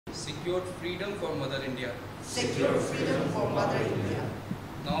secured freedom for Mother India. Secured freedom for Mother India.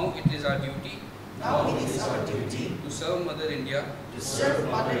 Now it is our duty to serve Mother India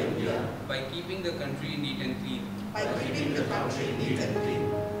by keeping the country neat and clean.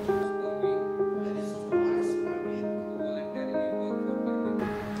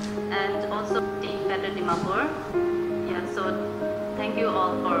 And also in Better Dimapur. Yeah, so thank you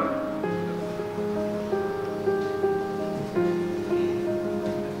all for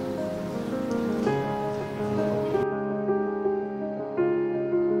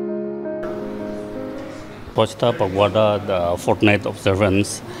Swachhata Pakhwada, the fortnight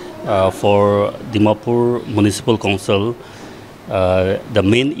observance for Dimapur Municipal Council. The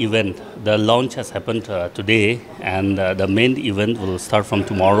main event, the launch has happened today, and the main event will start from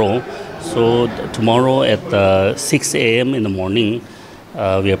tomorrow. So tomorrow at 6 a.m. in the morning,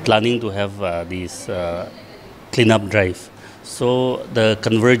 we are planning to have this cleanup drive. So the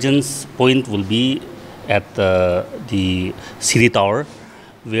convergence point will be at the city tower,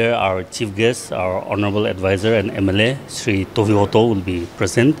 where our chief guest, our honorable advisor and MLA, Sri Tovihoto, will be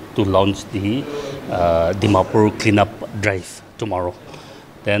present to launch the Dimapur cleanup drive tomorrow.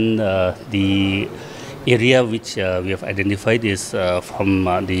 Then the area which we have identified is from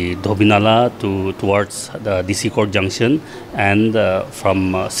the Dobinala towards the DC Court Junction, and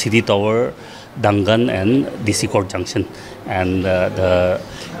from City Tower, Dangan and DC Court Junction. And the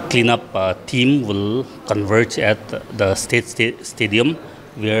cleanup team will converge at the State Stadium,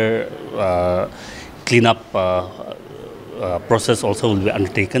 where cleanup process also will be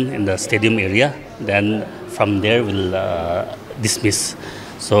undertaken in the stadium area. Then from there we'll dismiss.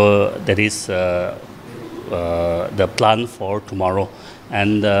 So that is the plan for tomorrow.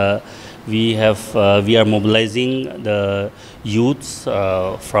 And we are mobilizing the youths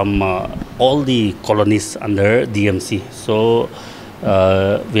from all the colonies under DMC. So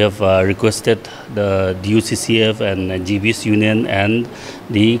we have requested the DUCCF and GBS Union and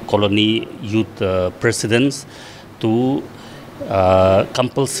the colony youth presidents to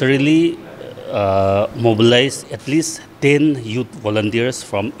compulsorily mobilize at least 10 youth volunteers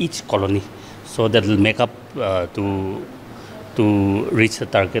from each colony. So that will make up to reach the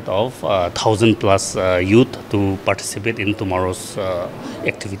target of 1,000 plus youth to participate in tomorrow's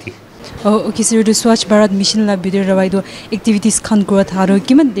activity. Oh, okay, sir. The Swachh Bharat Mission la bidir rawaido activities khan kura tharo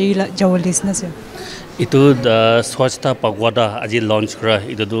kiman deri la jawal desna sir. Itu the Swachhata Pakhwada aji launch kura.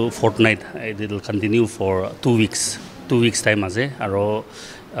 Itu do fortnight. It will continue for 2 weeks. 2 weeks time ase. Aro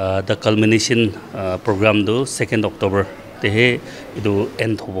the culmination program do 2nd October. Tehe itu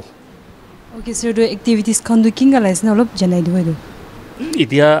end hobo. Okay, sir. The activities khan do kinga laisna olop janai do edo.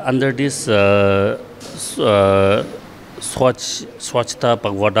 Itia under this Swachhata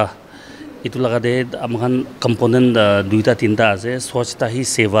Pakhwada. Itu lagade amhan component duita tinta ase. Swachhata hi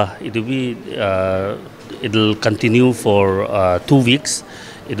Seva. It will continue for 2 weeks.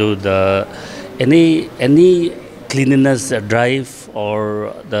 Any cleanliness drive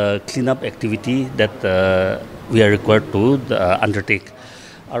or the cleanup activity that we are required to undertake.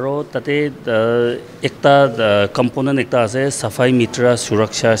 Aro tate ekta component ekta ase Safai Mitra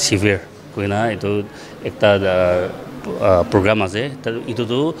Suraksha Shivir. Kuina itu ekta program ase. Itu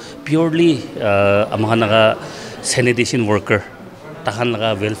tu purely amahan naga sanitation worker. Tahan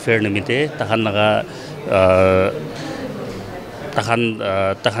naga welfare nimite, tahan naga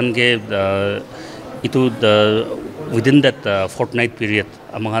tahan ke itu within that fortnight period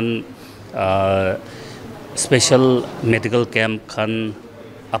amahan special medical camp khan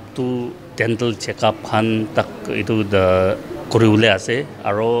up to dental checkup khan tak itu the kuriule ase.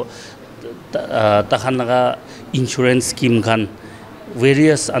 Aro tahan naga insurance scheme khan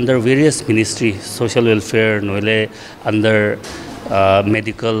under various ministry, social welfare noile under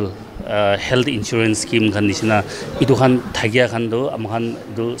medical health insurance scheme khan nisna itu khan thagya khan do amhan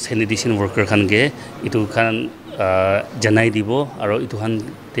do sanitation worker khan ge itu khan janai dibo aro itu khan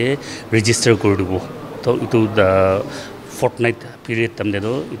te register kori dibo. To itu the fortnight period tamde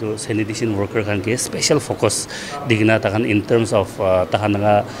do itu sanitation worker khan ke special focus digna tahan in terms of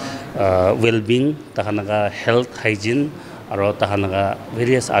tahanaga well-being, tahanaga health hygiene, aro tahanaga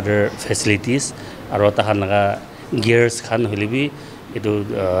various other facilities, aro tahanaga gears khan holebi itu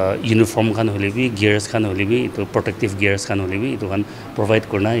uniform khan holebi, gears khan holebi, itu protective gears khan holebi itu kan provide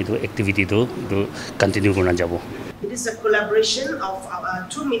korna itu activity to itu continue korna jabo. It is a collaboration of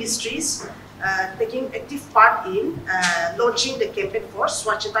two ministries taking active part in launching the campaign for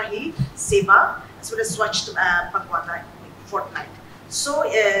Swachhata hi Seva as well as Swachh Bharat Fortnight. So,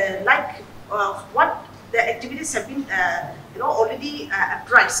 what the activities have been already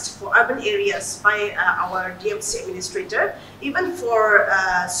apprised for urban areas by our DMC administrator. Even for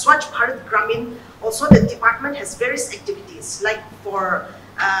Swachh Bharat Gramin, also the department has various activities like for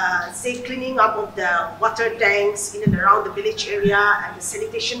say cleaning up of the water tanks in and around the village area and the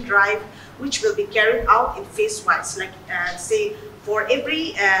sanitation drive, which will be carried out in phase-wise. Like say for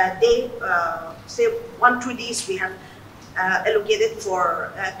every day, say 1-2 days, we have allocated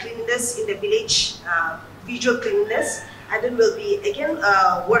for cleanliness in the village, visual cleanliness, and then we'll be again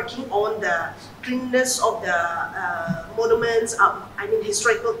working on the cleanliness of the monuments,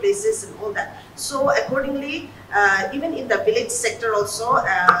 historical places and all that. So accordingly, even in the village sector also,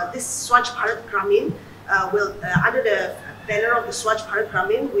 this Swachh Bharat Gramin will, under the banner of the Swachh Bharat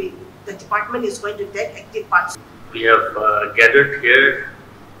Gramin, the department is going to take active part. We have gathered here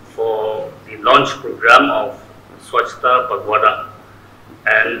for the launch program of Swachhata Pakhwada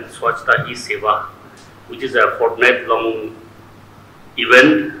and Swachhata Seva, which is a fortnight-long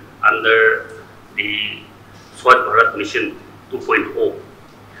event under the Swachh Bharat Mission 2.0.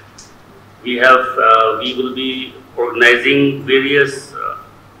 We will be organizing various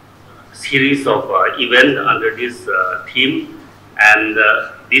series of events under this theme, and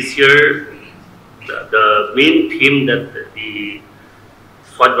this year the main theme that the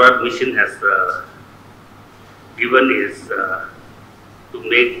Swachh Bharat Mission has given is to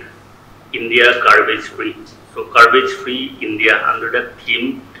make India garbage free. So garbage free India, under that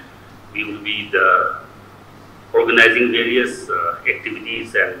theme we will be organizing various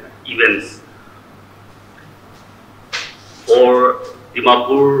activities and events. For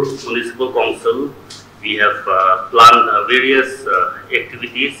Dimapur Municipal Council, we have planned various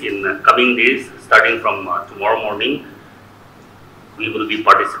activities in coming days. Starting from tomorrow morning, we will be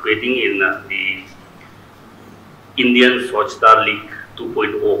participating in the Indian Swachhata League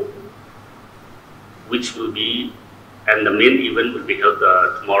 2.0, which will be, and the main event will be held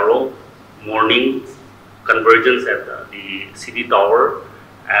tomorrow morning, convergence at the city tower,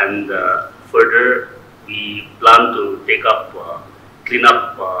 and further we plan to take up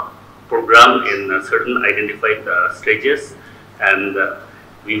cleanup program in certain identified stages, and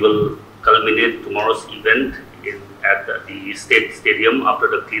we will culminate tomorrow's event at the state stadium after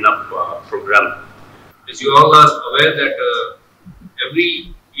the cleanup program. As you all are aware that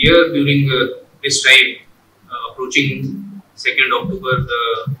every year during this time, approaching 2nd October,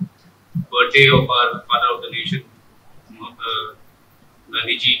 the birthday of our father of the nation,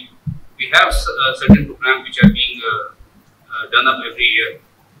 Gandhiji, we have certain programs which are being done up every year.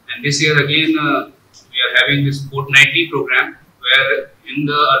 And this year again, we are having this fortnightly program where in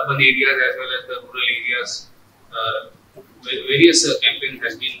the urban areas as well as the rural areas, various campaign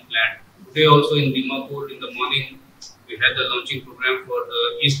has been planned. Today also in Dimapur in the morning, we had the launching program for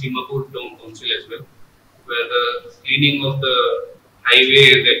the East Dimapur Town Council as well, where the cleaning of the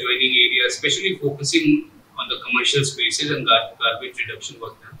highway and the adjoining areas, especially focusing on the commercial spaces and garbage reduction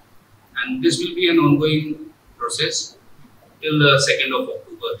was done. And this will be an ongoing process till the 2nd of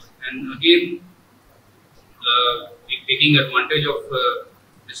October. And again, taking advantage of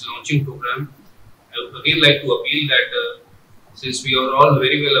this launching program, I would again like to appeal that since we are all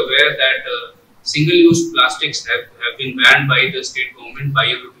very well aware that single-use plastics have been banned by the state government by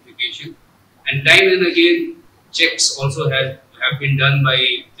a notification, and time and again checks also have been done by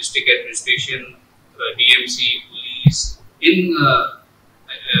district administration, DMC, police, in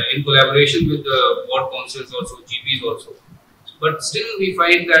collaboration with the ward councils also, GPs also. But still we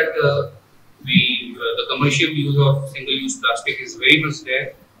find that the commercial use of single-use plastic is very much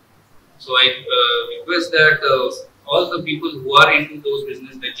there. So I request that all the people who are into those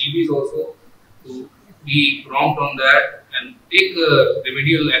business, the GPs also, to be prompt on that and take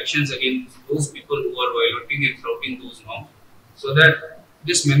remedial actions against those people who are violating and flouting those norms, so that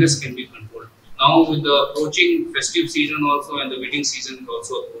this menace can be controlled. Now with the approaching festive season also and the wedding season is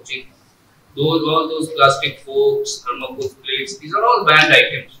also approaching, all those plastic forks, thermocol plates, these are all banned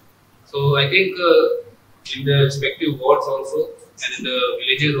items. So I think in the respective wards also and in the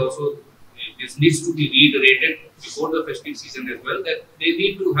villages also, this needs to be reiterated before the festive season as well, that they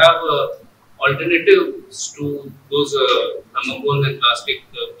need to have alternatives to those thermocol and plastic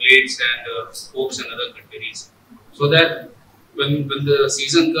plates and forks and other cutleries, so that when the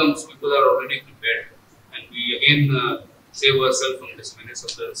season comes, people are already prepared, and we again save ourselves from this menace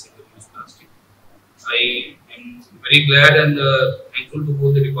of the single-use plastic. I am very glad and thankful to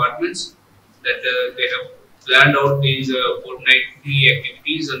both the departments that they have planned out these fortnightly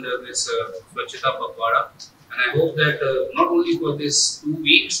activities under this Swachhata Pakhwada, and I hope that not only for this 2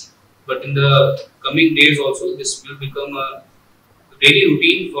 weeks, but in the coming days also, this will become a daily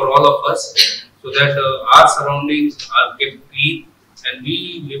routine for all of us, so that our surroundings are kept clean and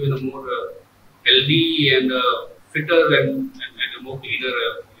we live in a more healthy and fitter and a more cleaner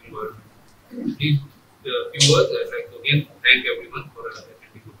environment. These few words I'd like to again thank everyone for attending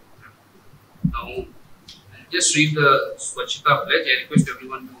the program. Now, just read the Swachhata pledge. I request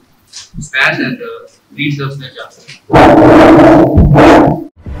everyone to stand and read the pledge after.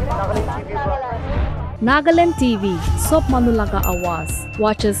 Nagaland TV, Sob Manulaga Awas.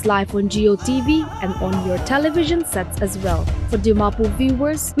 Watch us live on Geo TV and on your television sets as well. For Dimapur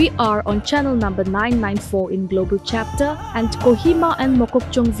viewers, we are on channel number 994 in Global Chapter, and Kohima and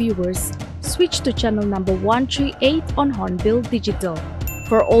Mokokchung viewers, switch to channel number 138 on Hornbill Digital.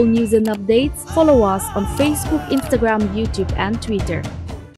 For all news and updates, follow us on Facebook, Instagram, YouTube and Twitter.